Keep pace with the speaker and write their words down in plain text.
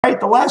right?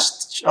 The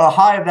last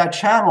high of that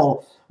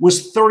channel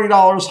was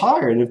 $30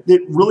 higher. And if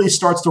it really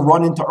starts to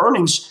run into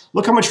earnings,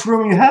 look how much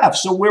room you have.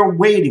 So we're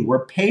waiting.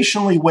 We're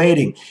patiently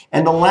waiting.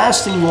 And the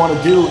last thing you want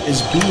to do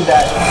is be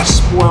that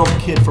spoiled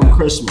kid from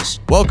Christmas.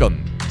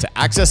 Welcome to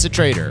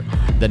AccessATrader,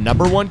 the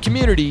 #1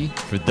 community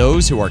for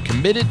those who are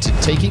committed to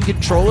taking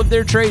control of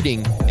their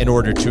trading in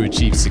order to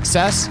achieve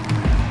success,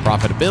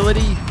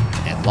 profitability,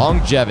 and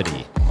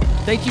longevity.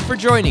 Thank you for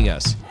joining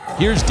us.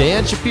 Here's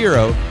Dan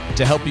Shapiro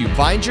to help you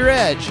find your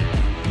edge,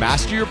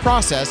 master your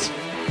process,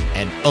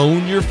 and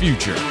own your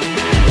future.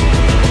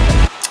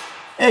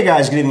 Hey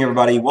guys, good evening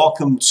everybody.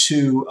 Welcome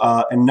to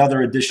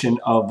another edition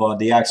of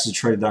the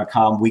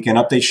AccessATrader.com Weekend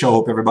Update Show.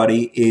 Hope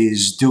everybody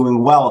is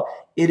doing well.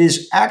 It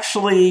is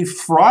actually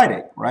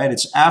Friday, right?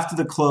 It's after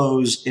the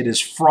close. It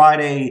is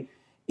Friday.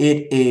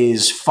 It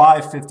is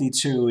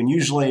 5:52, and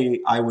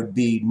usually I would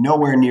be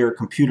nowhere near a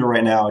computer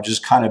right now. I'd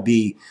just kind of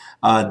be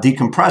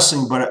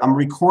decompressing, but I'm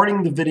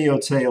recording the video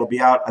today. It'll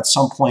be out at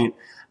some point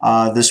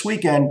this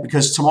weekend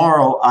because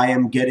tomorrow I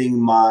am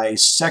getting my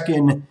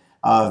second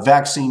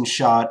vaccine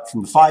shot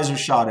from the Pfizer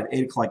shot at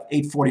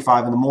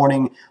 8:45 in the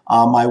morning.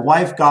 My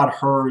wife got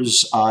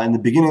hers in the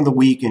beginning of the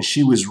week, and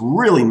she was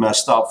really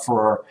messed up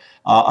for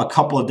a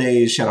couple of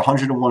days. She had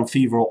 101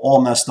 fever,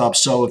 all messed up.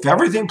 So if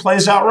everything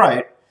plays out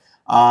right,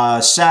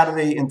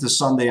 Saturday into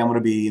Sunday, I'm going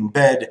to be in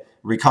bed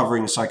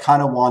recovering. So I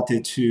kind of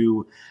wanted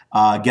to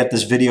get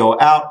this video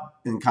out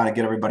and kind of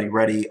get everybody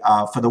ready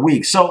for the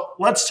week. So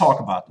let's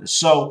talk about this.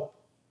 So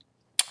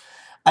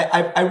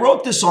I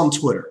wrote this on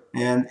Twitter,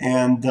 and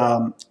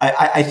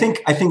I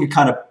think it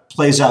kind of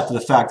plays out to the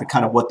fact that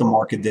kind of what the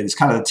market did. It's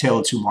kind of the tale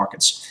of two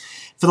markets.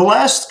 For the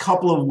last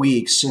couple of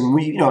weeks, and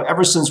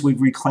ever since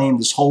we've reclaimed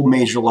this whole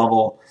major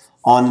level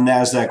on the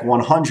NASDAQ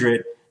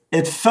 100,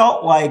 it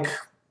felt like,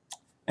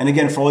 and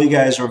again, for all you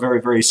guys who are very,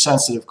 very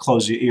sensitive,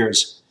 close your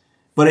ears,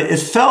 but it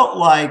felt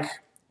like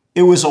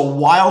it was a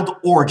wild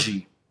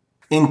orgy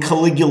in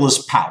Caligula's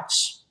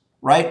palace,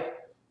 right?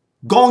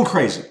 Going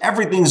crazy.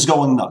 Everything's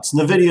going nuts.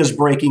 NVIDIA's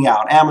breaking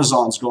out.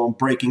 Amazon's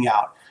breaking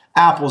out.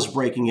 Apple's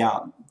breaking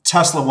out.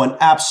 Tesla went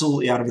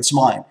absolutely out of its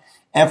mind.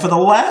 And for the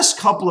last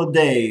couple of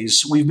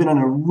days, we've been in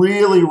a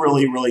really,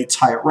 really, really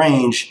tight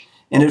range.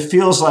 And it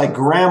feels like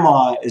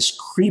grandma is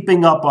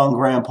creeping up on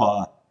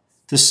grandpa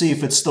to see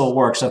if it still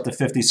works after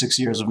 56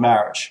 years of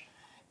marriage.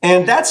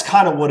 And that's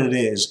kind of what it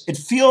is. It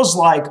feels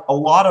like a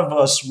lot of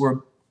us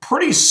were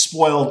pretty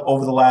spoiled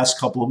over the last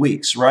couple of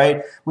weeks,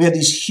 right? We had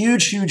these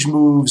huge, huge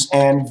moves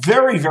and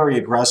very, very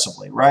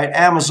aggressively, right?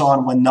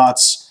 Amazon went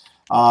nuts,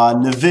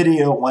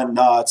 NVIDIA went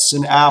nuts,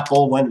 and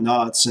Apple went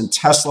nuts, and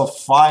Tesla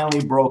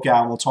finally broke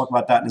out. We'll talk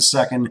about that in a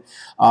second.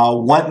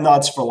 Went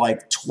nuts for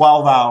like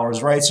 12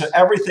 hours, right? So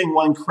everything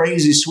went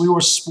crazy, so we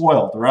were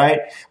spoiled,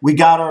 right? We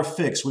got our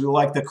fix. We were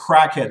like the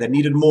crackhead that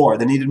needed more,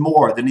 that needed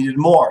more, that needed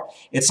more.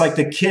 It's like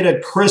the kid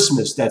at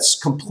Christmas that's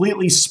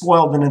completely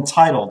spoiled and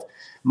entitled.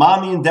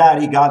 Mommy and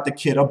daddy got the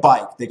kid a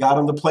bike. They got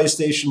him the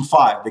PlayStation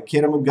 5. The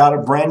kid got a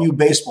brand new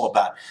baseball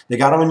bat. They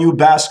got him a new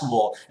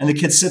basketball. And the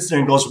kid sits there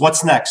and goes,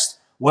 what's next?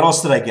 What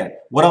else did I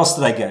get? What else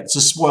did I get? It's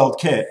a spoiled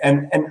kid.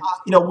 And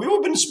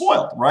we've been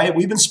spoiled, right?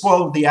 We've been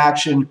spoiled with the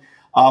action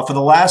for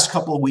the last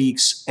couple of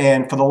weeks.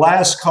 And for the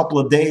last couple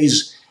of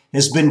days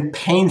has been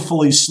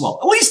painfully slow,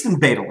 at least in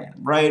beta land,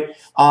 right?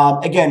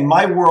 Again,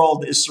 my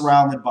world is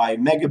surrounded by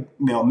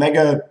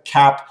mega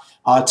cap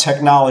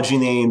technology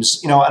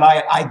names, and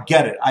I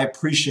get it. I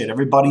appreciate it.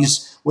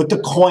 Everybody's with the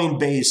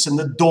Coinbase and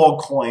the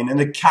dog coin and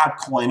the cat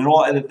coin and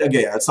all.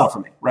 Again, that's not for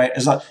me, right?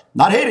 It's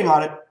not hating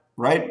on it,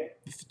 right?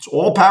 It's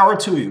all power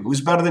to you. Who's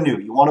better than you?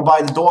 You want to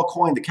buy the dog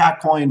coin, the cat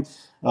coin,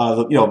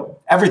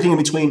 everything in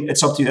between.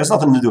 It's up to you. That's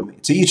nothing to do with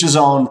me. To each his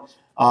own.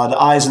 The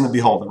eyes and the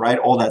beholder, right?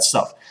 All that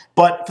stuff.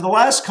 But for the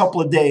last couple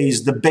of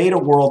days, the beta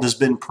world has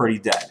been pretty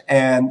dead.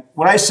 And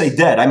when I say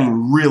dead, I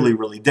mean really,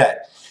 really dead.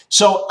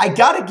 So I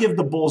got to give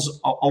the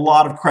bulls a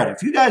lot of credit.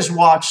 If you guys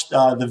watched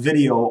the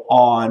video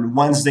on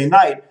Wednesday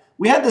night,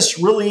 we had this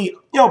really,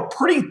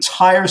 pretty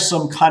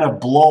tiresome kind of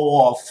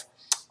blow-off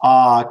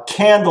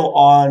candle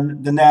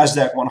on the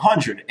NASDAQ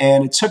 100.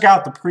 And it took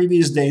out the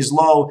previous day's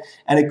low,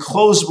 and it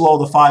closed below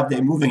the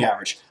 5-day moving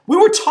average. We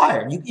were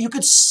tired. You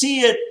could see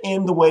it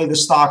in the way the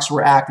stocks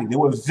were acting. They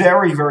were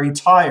very, very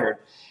tired.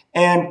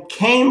 And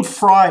came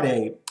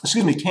Thursday,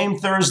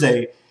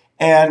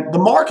 and the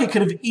market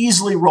could have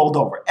easily rolled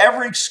over.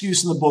 Every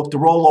excuse in the book to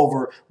roll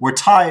over. We're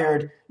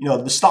tired.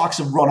 The stocks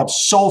have run up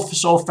so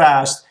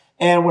fast.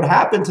 And what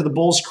happened to the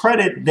bulls'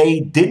 credit, they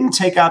didn't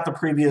take out the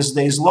previous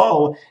day's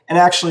low and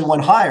actually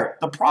went higher.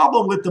 The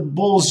problem with the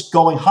bulls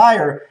going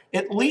higher,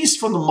 at least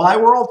from my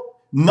world,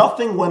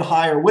 nothing went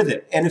higher with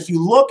it. And if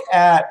you look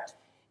at,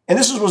 and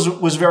this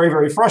was very,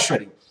 very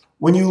frustrating.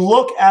 When you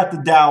look at the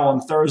Dow on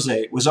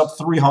Thursday, it was up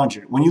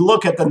 300. When you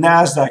look at the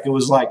NASDAQ, it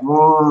was like,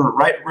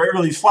 right,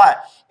 really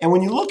flat. And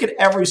when you look at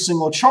every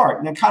single chart,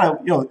 and it kind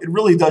of, it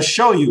really does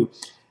show you,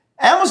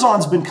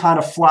 Amazon's been kind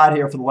of flat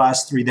here for the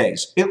last 3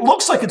 days. It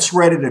looks like it's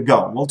ready to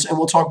go, and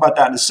we'll talk about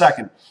that in a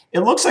second. It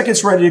looks like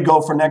it's ready to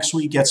go for next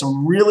week, get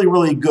some really,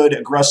 really good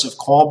aggressive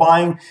call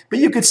buying. But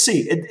you could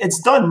see it's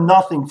done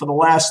nothing for the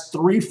last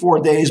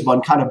 3-4 days,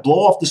 but kind of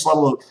blow off this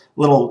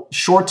little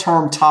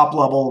short-term top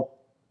level,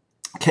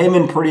 came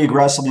in pretty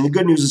aggressively. And the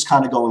good news is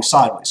kind of going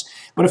sideways.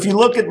 But if you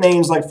look at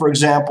names like, for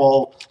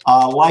example,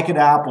 like an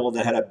Apple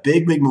that had a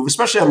big, big move,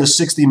 especially on the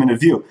 60-minute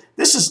view,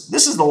 this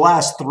is the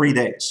last 3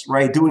 days,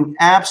 right? Doing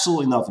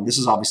absolutely nothing. This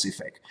is obviously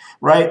fake,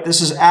 right? This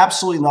is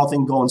absolutely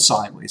nothing going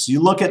sideways. You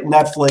look at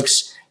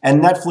Netflix,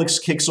 and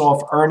Netflix kicks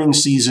off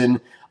earnings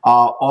season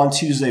on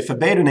Tuesday for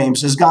beta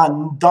names, has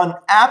done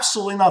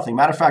absolutely nothing.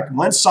 Matter of fact,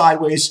 went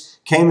sideways,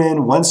 came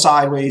in, went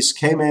sideways,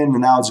 came in,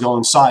 and now it's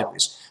going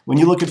sideways. When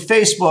you look at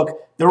Facebook,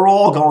 they're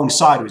all going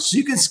sideways. So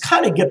you can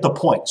kind of get the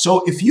point.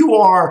 So if you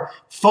are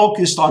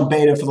focused on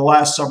beta for the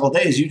last several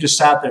days, you just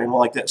sat there and went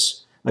like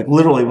this, like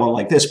literally went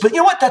like this. But you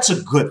know what? That's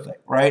a good thing,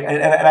 right?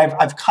 And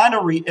I've kind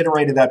of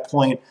reiterated that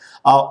point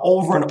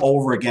over and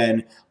over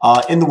again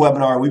in the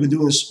webinar. We've been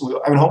doing this.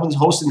 I've been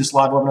hosting this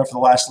live webinar for the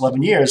last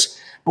 11 years.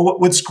 But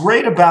what's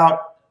great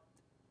about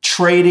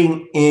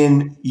trading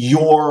in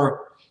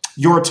your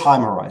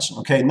time horizon,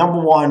 okay? Number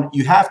one,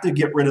 you have to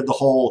get rid of the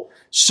whole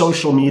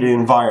social media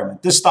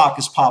environment. This stock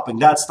is popping,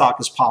 that stock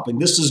is popping,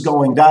 this is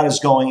going, that is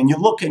going, and you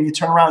look and you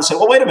turn around and say,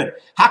 well, wait a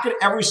minute, how could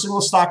every single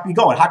stock be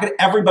going? How could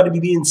everybody be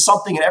being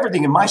something and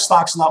everything and my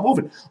stock's not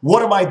moving?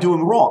 What am I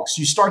doing wrong? So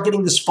you start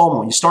getting this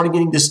FOMO, you start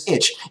getting this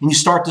itch, and you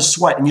start to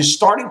sweat, and you're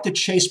starting to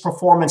chase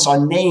performance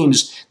on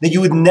names that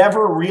you would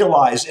never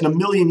realize in a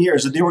million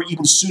years that they were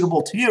even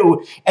suitable to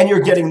you, and you're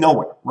getting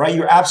nowhere, right?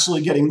 You're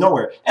absolutely getting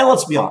nowhere. And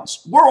let's be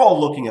honest, we're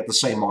all looking at the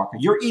same market.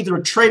 You're either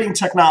trading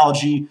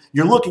technology,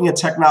 you're looking at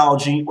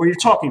technology, or you're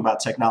talking about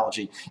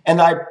technology.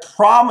 And I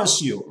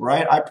promise you,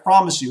 right? I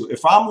promise you,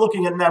 if I'm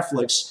looking at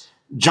Netflix,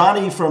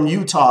 Johnny from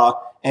Utah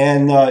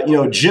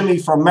and Jimmy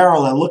from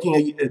Maryland looking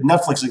at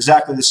Netflix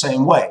exactly the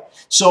same way.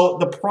 So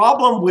the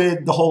problem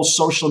with the whole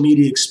social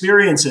media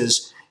experience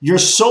is you're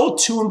so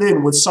tuned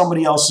in what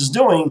somebody else is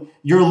doing,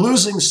 you're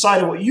losing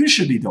sight of what you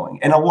should be doing.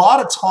 And a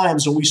lot of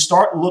times when we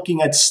start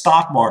looking at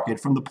stock market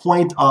from the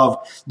point of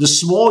the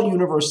small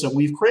universe that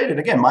we've created,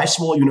 again, my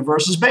small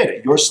universe is beta.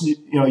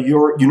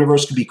 Your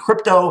universe could be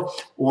crypto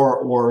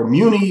or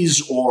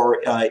munis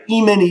or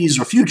e-minis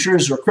or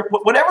futures or crypto,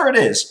 whatever it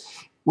is.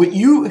 What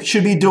you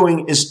should be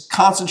doing is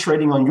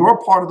concentrating on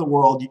your part of the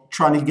world,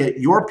 trying to get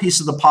your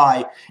piece of the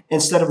pie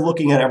instead of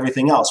looking at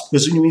everything else.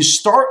 Because when you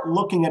start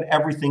looking at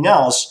everything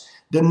else,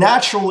 the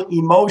natural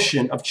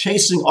emotion of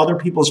chasing other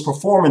people's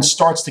performance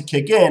starts to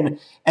kick in.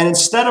 And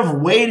instead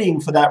of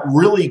waiting for that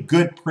really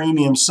good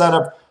premium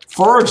setup,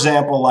 for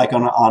example, like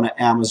on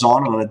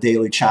Amazon on a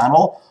daily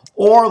channel,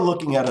 or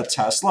looking at a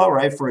Tesla,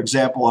 right? For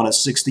example, on a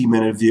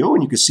 60-minute view,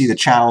 and you can see the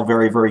channel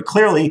very, very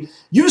clearly,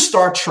 you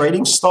start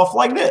trading stuff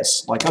like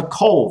this, like a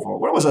Cove, or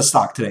what was that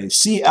stock today?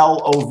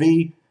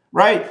 CLOV,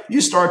 right?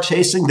 You start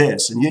chasing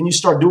this, and then you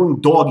start doing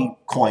doggy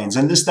coins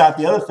and this, that,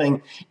 the other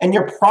thing, and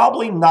you're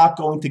probably not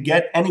going to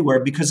get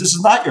anywhere because this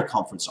is not your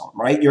comfort zone,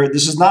 right?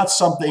 This is not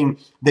something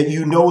that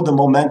you know the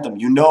momentum,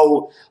 you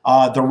know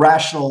the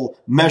rational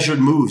measured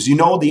moves, you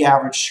know the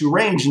average true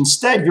range.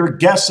 Instead, you're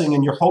guessing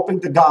and you're hoping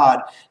to God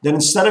that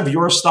instead of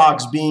your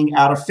stocks being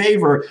out of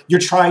favor,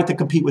 you're trying to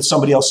compete with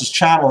somebody else's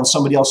channel and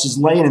somebody else's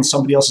lane and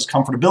somebody else's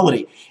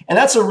comfortability. And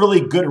that's a really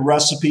good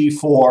recipe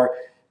for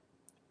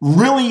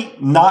really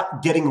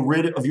not getting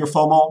rid of your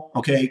FOMO,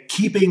 okay?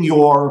 Keeping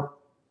your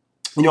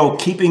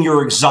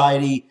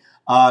anxiety,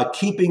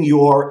 keeping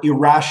your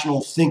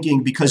irrational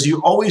thinking, because you're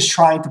always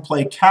trying to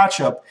play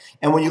catch up.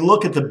 And when you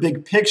look at the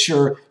big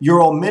picture,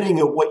 you're omitting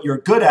at what you're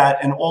good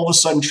at and all of a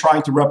sudden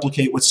trying to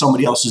replicate what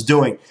somebody else is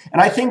doing.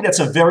 And I think that's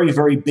a very,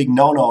 very big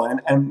no-no.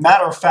 And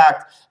matter of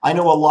fact, I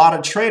know a lot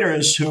of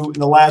traders who in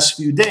the last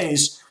few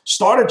days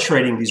started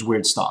trading these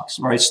weird stocks,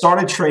 right?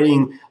 Started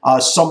trading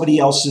somebody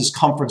else's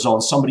comfort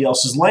zone, somebody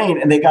else's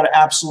lane, and they got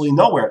absolutely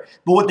nowhere.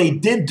 But what they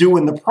did do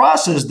in the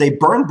process, they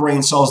burned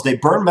brain cells, they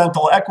burned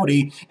mental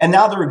equity, and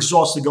now they're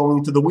exhausted going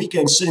into the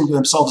weekend, sitting to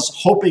themselves,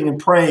 hoping and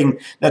praying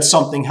that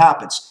something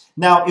happens.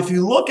 Now, if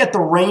you look at the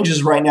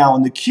ranges right now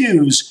in the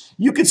Qs,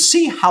 you can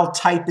see how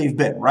tight they've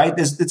been, right?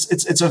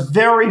 It's a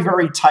very,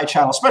 very tight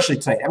channel, especially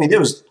today. I mean, there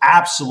was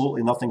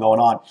absolutely nothing going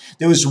on.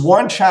 There was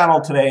one channel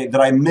today that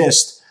I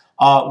missed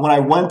when I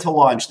went to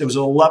lunch. There was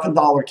an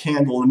 $11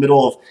 candle in the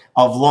middle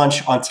of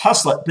lunch on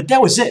Tesla, but that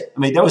was it. I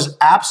mean, that was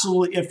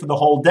absolutely it for the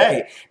whole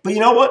day. But you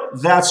know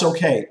what? That's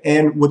okay.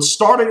 And what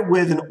started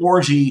with an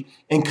orgy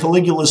in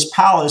Caligula's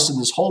palace and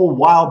this whole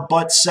wild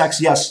butt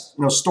sex, yes,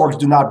 storks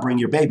do not bring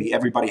your baby.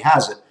 Everybody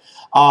has it.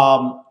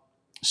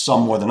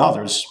 Some more than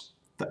others.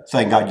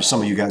 Thank God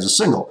some of you guys are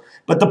single.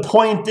 But the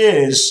point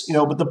is,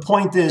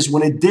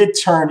 when it did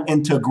turn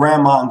into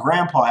grandma and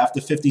grandpa after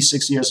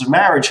 56 years of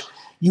marriage,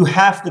 you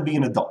have to be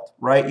an adult,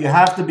 right? You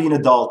have to be an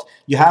adult.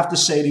 You have to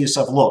say to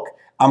yourself, look,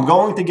 I'm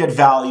going to get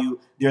value.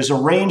 there's a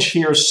range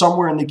here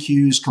somewhere in the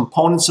cues,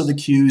 components of the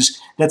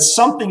cues, that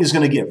something is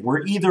going to give.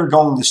 We're either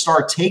going to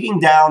start taking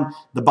down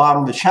the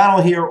bottom of the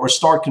channel here or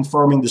start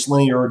confirming this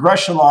linear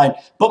regression line.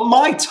 But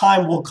my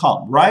time will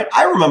come, right?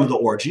 I remember the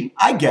orgy.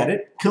 I get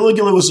it.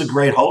 Caligula was a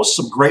great host,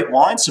 some great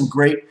wine, some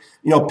great,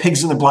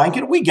 pigs in the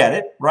blanket. We get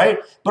it, right?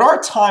 But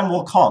our time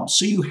will come.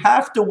 So you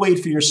have to wait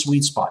for your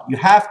sweet spot. You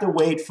have to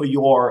wait for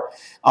your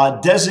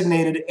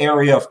designated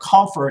area of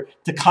comfort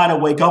to kind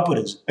of wake up with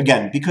it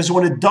again. Because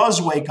when it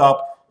does wake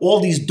up, all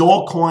these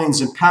dog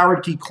coins and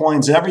parrot key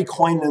coins and every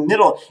coin in the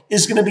middle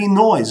is going to be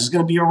noise. It's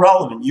going to be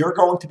irrelevant. You're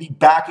going to be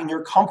back in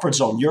your comfort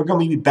zone. You're going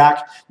to be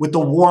back with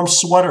the warm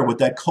sweater, with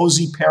that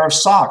cozy pair of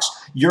socks.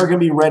 You're going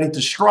to be ready to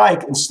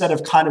strike instead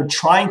of kind of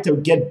trying to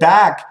get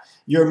back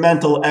your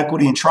mental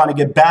equity and trying to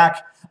get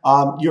back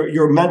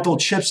your mental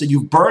chips that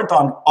you've burnt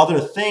on other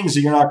things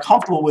that you're not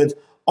comfortable with,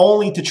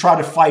 only to try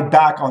to fight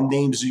back on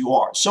names that you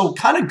are. So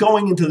kind of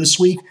going into this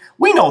week,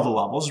 we know the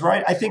levels,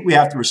 right? I think we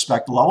have to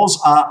respect the levels.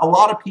 A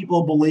lot of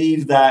people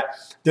believe that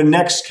the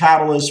next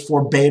catalyst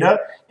for beta,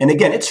 and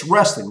again, it's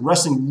resting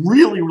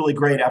really, really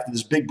great after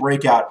this big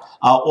breakout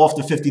off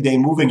the 50-day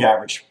moving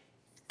average.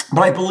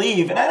 But I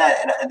believe,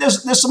 and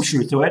there's some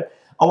truth to it,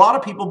 a lot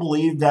of people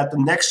believe that the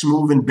next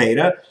move in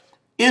beta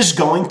is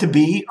going to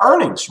be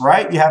earnings,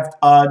 right? You have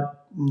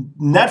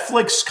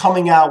Netflix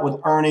coming out with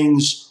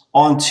earnings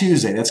on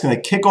Tuesday. That's going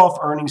to kick off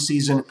earnings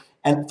season,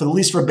 and at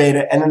least for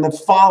beta. And then the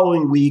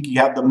following week, you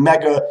have the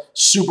mega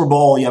Super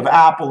Bowl. You have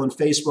Apple and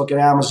Facebook and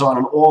Amazon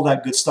and all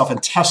that good stuff,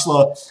 and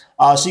Tesla.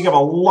 So you have a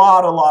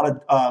lot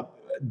of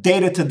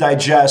data to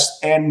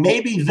digest, and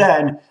maybe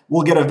then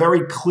we'll get a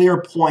very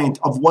clear point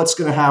of what's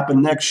going to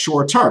happen next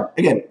short term.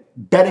 Again,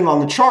 betting on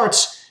the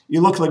charts, you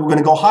look like we're going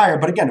to go higher.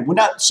 But again, we're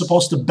not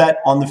supposed to bet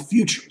on the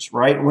futures,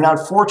 right? We're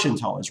not fortune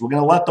tellers. We're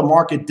going to let the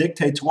market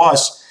dictate to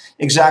us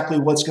exactly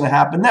what's going to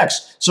happen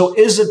next. So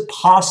is it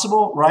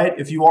possible, right?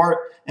 If you are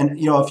a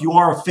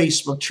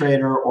Facebook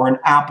trader or an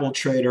Apple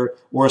trader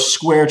or a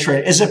Square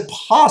trader, is it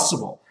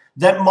possible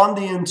that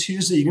Monday and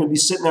Tuesday you're going to be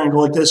sitting there and go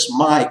like this,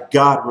 my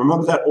God,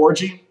 remember that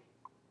orgy?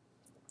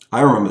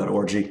 I remember that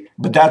orgy.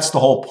 But that's the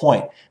whole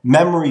point.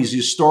 Memories,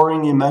 you're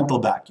storing your mental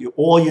back.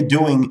 All you're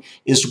doing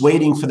is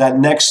waiting for that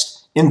next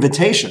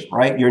invitation,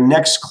 right? Your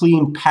next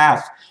clean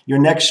path, your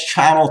next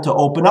channel to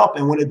open up.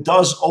 And when it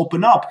does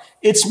open up,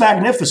 it's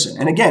magnificent.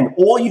 And again,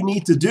 all you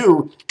need to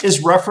do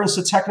is reference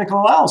the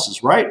technical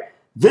analysis, right?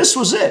 This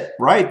was it,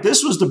 right?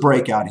 This was the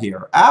breakout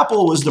here.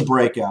 Apple was the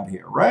breakout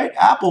here, right?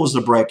 Apple was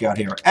the breakout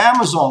here.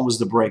 Amazon was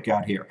the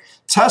breakout here.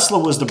 Tesla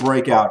was the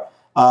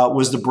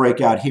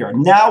breakout here.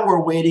 Now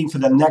we're waiting for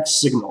the next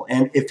signal.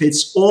 And if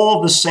it's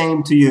all the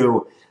same to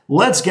you,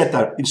 let's get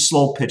that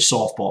slow pitch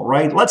softball,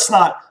 right? Let's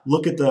not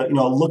look at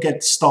look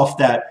at stuff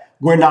that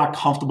we're not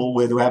comfortable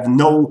with, or have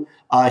no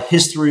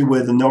history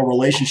with and no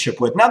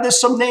relationship with. Now, there's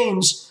some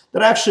names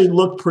that actually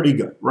look pretty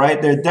good,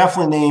 right? There are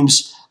definitely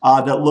names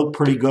that look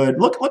pretty good.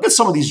 Look at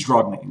some of these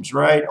drug names,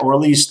 right? Or at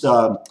least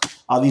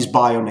these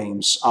bio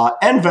names.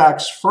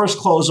 NVAX, first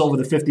close over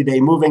the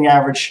 50-day moving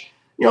average.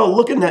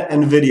 Looking at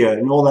NVIDIA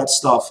and all that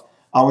stuff.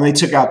 When they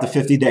took out the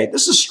 50-day.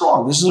 This is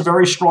strong. This is a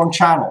very strong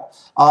channel.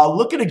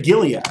 Look at a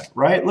Gilead,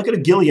 right? Look at a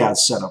Gilead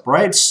setup,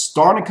 right? It's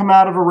starting to come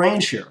out of a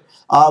range here.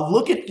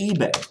 Look at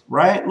eBay,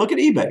 right? Look at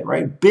eBay,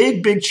 right?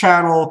 Big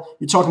channel.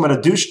 You're talking about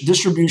a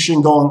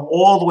distribution going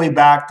all the way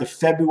back to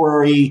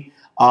February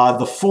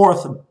the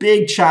 4th.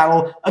 Big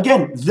channel.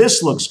 Again,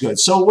 this looks good.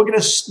 So we're going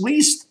to at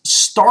least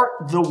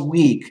start the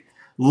week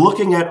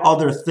looking at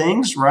other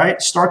things, right?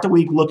 Start the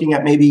week looking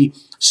at maybe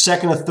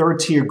second or third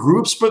tier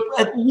groups, but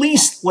at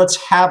least let's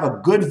have a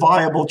good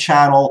viable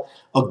channel,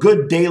 a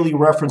good daily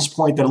reference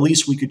point that at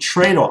least we could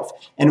trade off.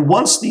 And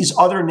once these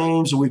other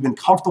names that we've been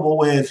comfortable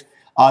with,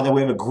 that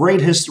we have a great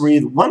history,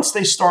 once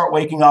they start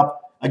waking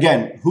up,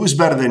 again, who's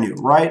better than you,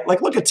 right?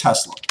 Like look at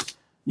Tesla.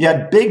 You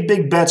had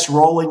big bets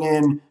rolling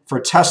in for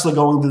Tesla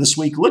going into this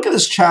week. Look at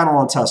this channel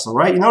on Tesla,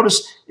 right? You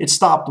notice it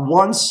stopped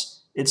once.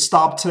 It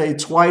stopped today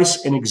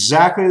twice in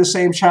exactly the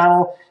same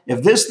channel.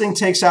 If this thing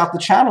takes out the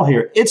channel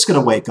here, it's going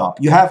to wake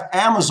up. You have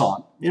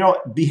Amazon,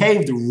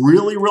 behaved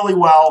really, really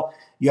well.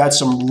 You had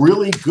some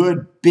really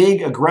good,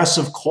 big,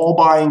 aggressive call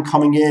buying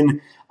coming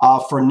in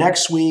for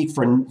next week,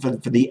 for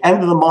the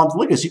end of the month.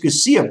 Look at this. You can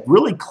see a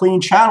really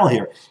clean channel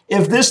here.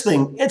 If this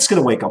thing, it's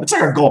going to wake up. It's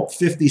not going to go up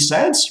 50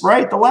 cents,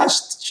 right? The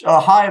last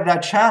high of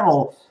that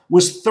channel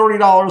was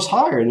 $30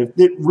 higher. And if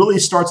it really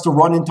starts to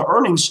run into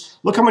earnings,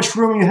 look how much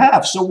room you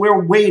have. So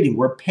we're waiting.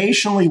 We're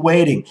patiently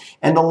waiting.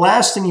 And the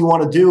last thing you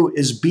want to do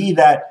is be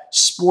that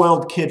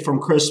spoiled kid from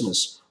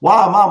Christmas.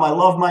 Wow, Mom, I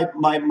love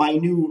my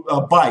new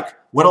bike.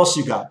 What else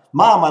you got?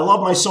 Mom, I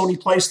love my Sony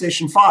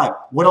PlayStation 5.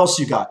 What else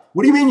you got?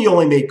 What do you mean you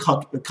only made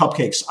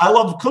cupcakes? I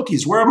love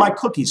cookies. Where are my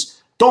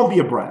cookies? Don't be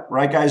a brat,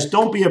 right, guys?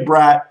 Don't be a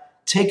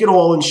brat. Take it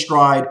all in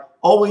stride.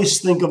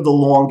 always think of the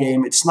long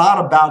game. It's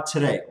not about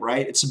today,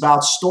 right? It's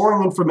about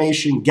storing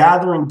information,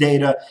 gathering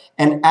data,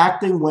 and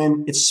acting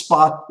when it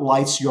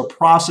spotlights your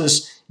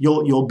process.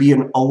 You'll be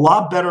in a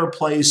lot better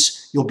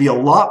place. You'll be a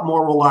lot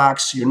more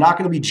relaxed. You're not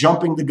going to be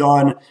jumping the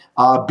gun,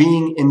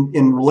 being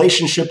in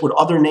relationship with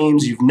other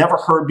names you've never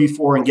heard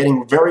before and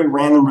getting very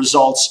random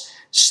results.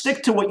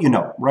 Stick to what you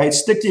know, right?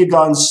 Stick to your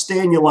guns, stay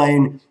in your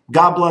lane.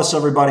 God bless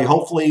everybody.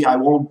 Hopefully I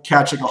won't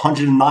catch like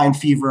 109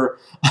 fever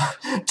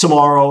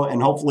tomorrow,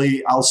 and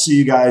hopefully I'll see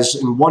you guys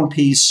in one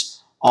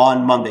piece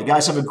on Monday.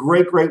 Guys, have a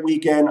great, great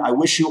weekend. I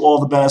wish you all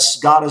the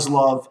best. God is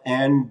love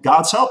and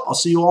God's help. I'll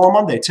see you all on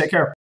Monday. Take care.